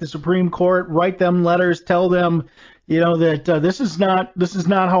 contact the Supreme Court, write them letters, tell them, that this is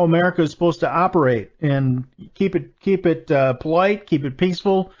not how America is supposed to operate, and keep it polite, keep it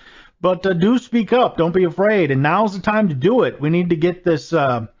peaceful, but do speak up. Don't be afraid. And now's the time to do it. We need to get this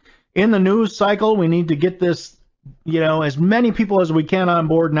in the news cycle. We need to get this, as many people as we can on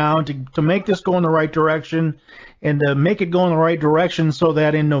board now to make this go in the right direction, and to make it go in the right direction so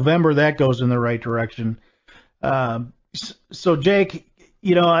that in November that goes in the right direction. So Jake,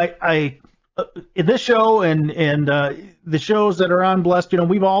 I this show and the shows that are on Blessed,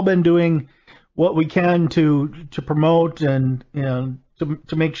 we've all been doing what we can to promote and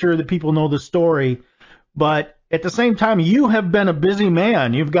to make sure that people know the story. But at the same time, you have been a busy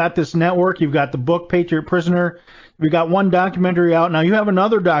man. You've got this network, you've got the book Patriot Prisoner, you've got one documentary out now. You have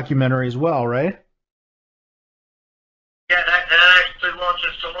another documentary as well, right? Yeah, that actually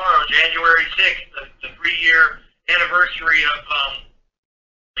launches tomorrow, January 6th, the 3-year anniversary of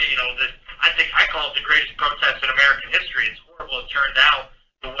this. I call it the greatest protest in American history. It's horrible. It turned out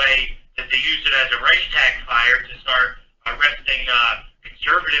the way that they used it as a Reichstag fire to start arresting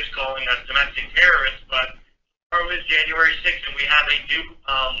conservatives, calling us domestic terrorists. But tomorrow is January 6th, and we have a new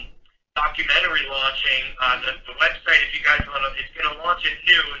documentary launching. The website, if you guys want to, it's going to launch at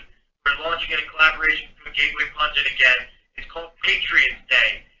noon. We're launching it in collaboration with Gateway Pundit again. It's called Patriots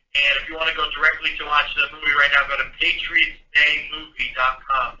Day. And if you want to go directly to watch the movie right now, go to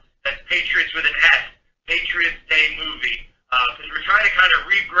patriotsdaymovie.com. That's Patriots with an S, Patriots Day Movie. Because we're trying to kind of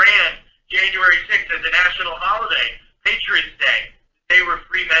rebrand January 6th as a national holiday, Patriots Day, the day where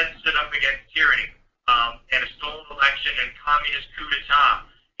free men stood up against tyranny and a stolen election and communist coup d'etat.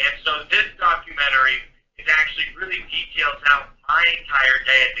 And so this documentary is actually really details out my entire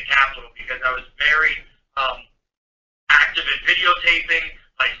day at the Capitol, because I was very active in videotaping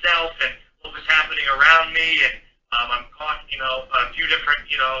myself and what was happening around me, and I'm caught, a few different,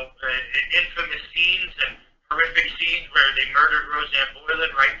 infamous scenes and horrific scenes where they murdered Roseanne Boylan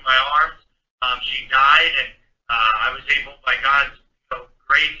right in my arms. She died, and I was able, by God's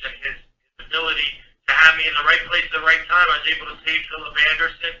grace and His ability, to have me in the right place at the right time. I was able to save Philip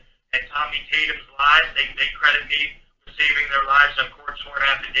Anderson and Tommy Tatum's lives. They credit me with saving their lives on court-sworn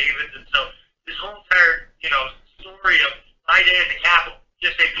affidavits, and so this whole entire, story of my day at the Capitol,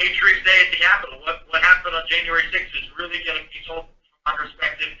 just a Patriots Day at the Capitol. What happened on January 6th is really going to be told from my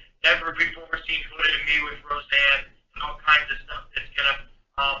perspective. Never before seen footage of me with Roseanne and all kinds of stuff that's going to,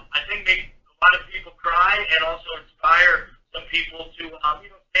 I think, make a lot of people cry and also inspire some people to,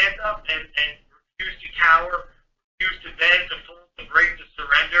 stand up and refuse to cower, refuse to bend, to fold, to break, to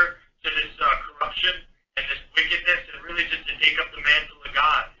surrender to this corruption and this wickedness, and really just to take up the mantle of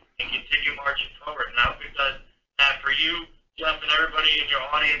God and continue marching forward. And I hope it does that for you, Jeff, and everybody in your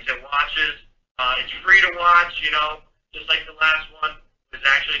audience that watches. It's free to watch, you know, just like the last one was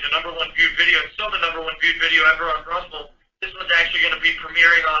actually the #1 viewed video. It's still the #1 viewed video ever on Rumble. This one's actually going to be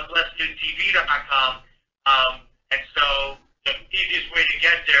premiering on blessednewstv.com. And so the easiest way to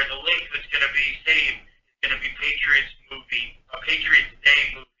get there, the link that's going to be saved is going to be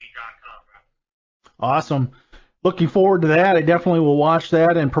PatriotsDayMovie.com. Awesome. Looking forward to that. I definitely will watch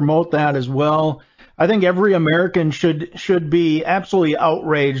that and promote that as well. I think every American should be absolutely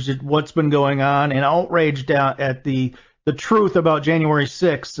outraged at what's been going on, and outraged at the truth about January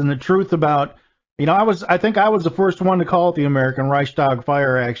 6th and the truth about, you know, I think I was the first one to call it the American Reichstag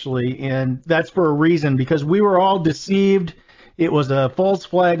fire, actually, and that's for a reason, because we were all deceived. It was a false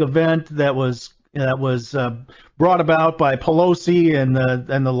flag event that was brought about by Pelosi and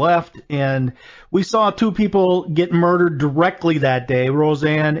the left, and we saw two people get murdered directly that day,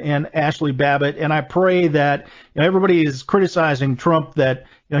 Roseanne and Ashley Babbitt. And I pray that, you know, everybody is criticizing Trump that,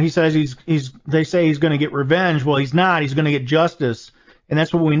 you know, he says they say he's going to get revenge. Well, he's not. He's going to get justice, and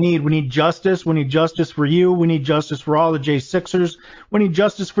that's what we need. We need justice. We need justice for you. We need justice for all the J6ers. We need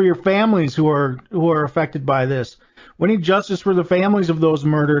justice for your families who are affected by this. We need justice for the families of those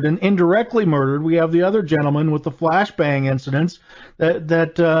murdered and indirectly murdered. We have the other gentleman with the flashbang incidents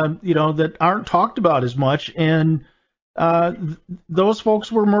that aren't talked about as much, and those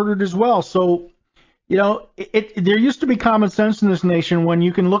folks were murdered as well. So, you know, there used to be common sense in this nation when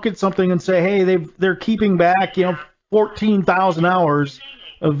you can look at something and say, hey, they're keeping back, you know, 14,000 hours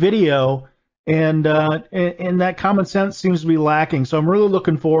of video, and that common sense seems to be lacking. So I'm really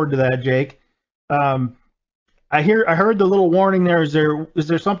looking forward to that, Jake. I heard the little warning there. Is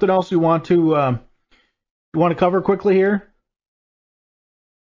there something else you want to cover quickly here?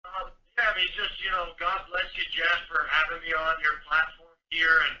 Yeah, I mean, just, you know, God bless you, Jeff, for having me on your platform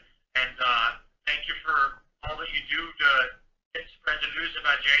here, and thank you for all that you do to spread the news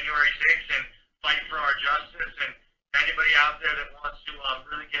about January 6th and fight for our justice. And anybody out there that wants to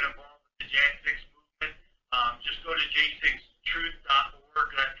really get involved with the Jan 6 movement, just go to j6truth.org.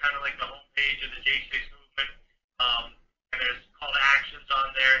 That's kind of like the homepage of the J6 movement. And there's call to actions on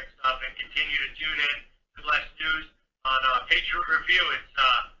there and stuff, and continue to tune in to Less News on Patriot Review. It's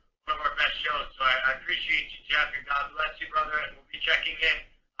one of our best shows, so I appreciate you, Jeff, and God bless you, brother, and we'll be checking in.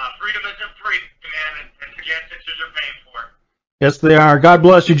 Freedom isn't free, man, and the Jan 6ers are paying for it. Yes, they are. God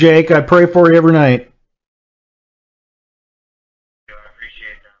bless you, Jake. I pray for you every night. I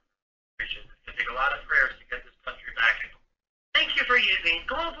appreciate that. It's going to take a lot of prayers to get this country back. Thank you for using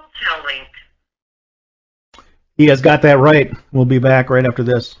Global Tellink. He has got that right. We'll be back right after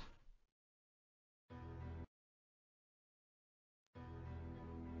this.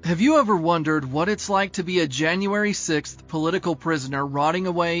 Have you ever wondered what it's like to be a January 6th political prisoner rotting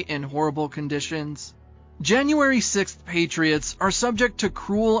away in horrible conditions? January 6th patriots are subject to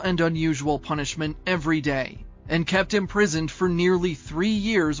cruel and unusual punishment every day and kept imprisoned for nearly 3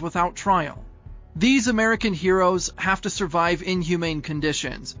 years without trial. These American heroes have to survive inhumane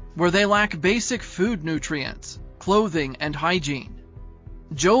conditions where they lack basic food nutrients, clothing, and hygiene.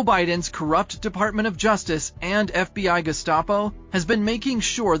 Joe Biden's corrupt Department of Justice and FBI Gestapo has been making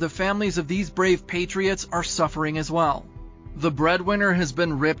sure the families of these brave patriots are suffering as well. The breadwinner has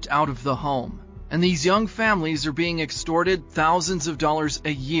been ripped out of the home, and these young families are being extorted thousands of dollars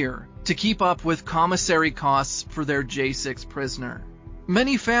a year to keep up with commissary costs for their J6 prisoner.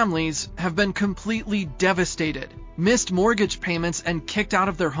 Many families have been completely devastated, missed mortgage payments, and kicked out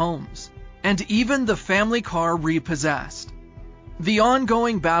of their homes, and even the family car repossessed. The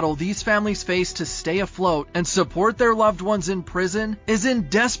ongoing battle these families face to stay afloat and support their loved ones in prison is in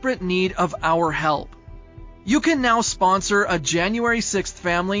desperate need of our help. You can now sponsor a January 6th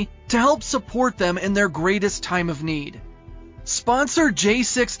family to help support them in their greatest time of need. Sponsor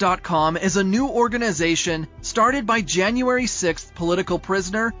J6.com is a new organization started by January 6th political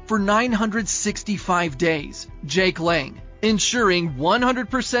prisoner for 965 days, Jake Lang, ensuring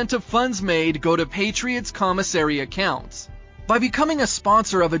 100% of funds made go to Patriots commissary accounts. By becoming a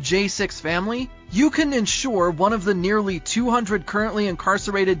sponsor of a J6 family, you can ensure one of the nearly 200 currently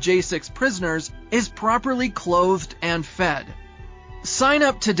incarcerated J6 prisoners is properly clothed and fed. Sign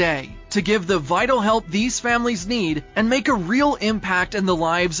up today to give the vital help these families need and make a real impact in the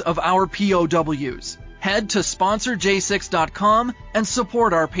lives of our POWs. Head to sponsorj6.com and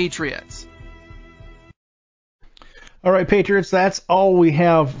support our patriots. All right, Patriots, that's all we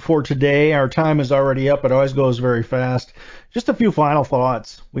have for today. Our time is already up. It always goes very fast. Just a few final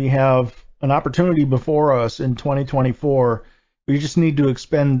thoughts. We have an opportunity before us in 2024. We just need to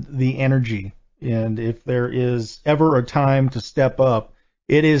expend the energy. And if there is ever a time to step up,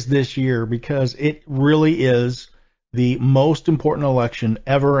 it is this year, because it really is the most important election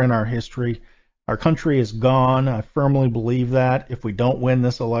ever in our history. Our country is gone. I firmly believe that if we don't win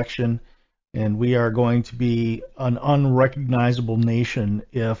this election, and we are going to be an unrecognizable nation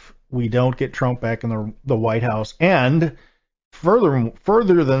if we don't get Trump back in the White House. And further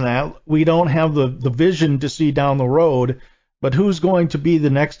than that, we don't have the vision to see down the road. But who's going to be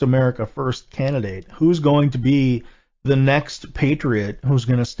the next America First candidate? Who's going to be the next patriot who's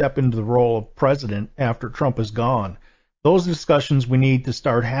going to step into the role of president after Trump is gone? Those discussions we need to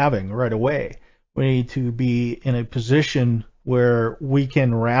start having right away. We need to be in a position where we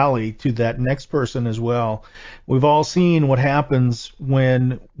can rally to that next person as well. We've all seen what happens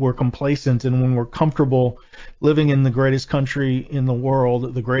when we're complacent and when we're comfortable living in the greatest country in the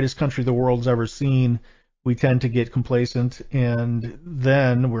world, the greatest country the world's ever seen. We tend to get complacent, and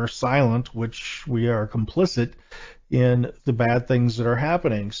then we're silent, which we are complicit in the bad things that are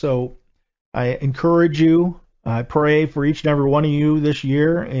happening. So I encourage you. I pray for each and every one of you this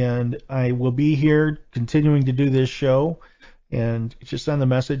year, and I will be here continuing to do this show and just send the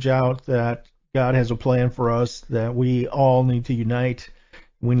message out that God has a plan for us, that we all need to unite.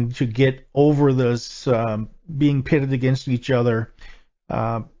 We need to get over this being pitted against each other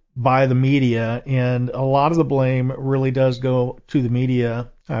by the media, and a lot of the blame really does go to the media,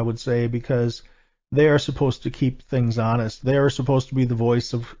 I would say, because they are supposed to keep things honest. They are supposed to be the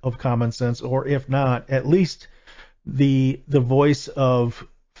voice of common sense, or if not, at least the voice of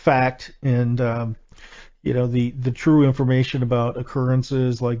fact and the true information about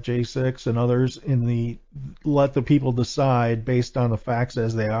occurrences like J6 and others, let the people decide based on the facts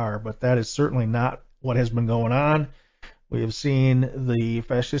as they are. But that is certainly not what has been going on. We have seen the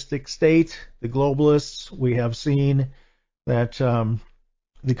fascistic state, the globalists. We have seen that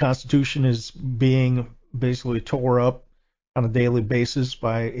the Constitution is being basically tore up on a daily basis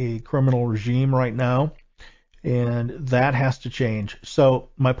by a criminal regime right now, and that has to change. So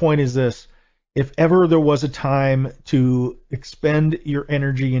my point is this: if ever there was a time to expend your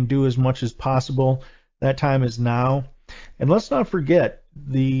energy and do as much as possible, that time is now. And let's not forget,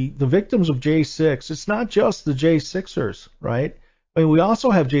 the victims of J6, it's not just the J6ers, right? I mean, we also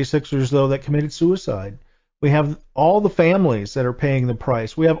have J6ers, though, that committed suicide. We have all the families that are paying the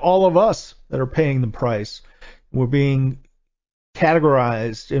price. We have all of us that are paying the price. We're being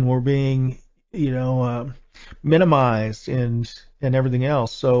categorized, and we're being, minimized and everything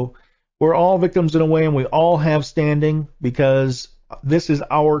else. So we're all victims in a way, and we all have standing because this is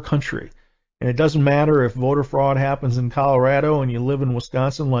our country. And it doesn't matter if voter fraud happens in Colorado and you live in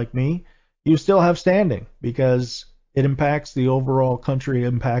Wisconsin like me, you still have standing because it impacts the overall country,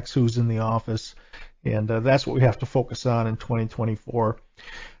 impacts who's in the office. And that's what we have to focus on in 2024.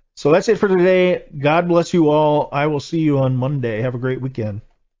 So that's it for today. God bless you all. I will see you on Monday. Have a great weekend.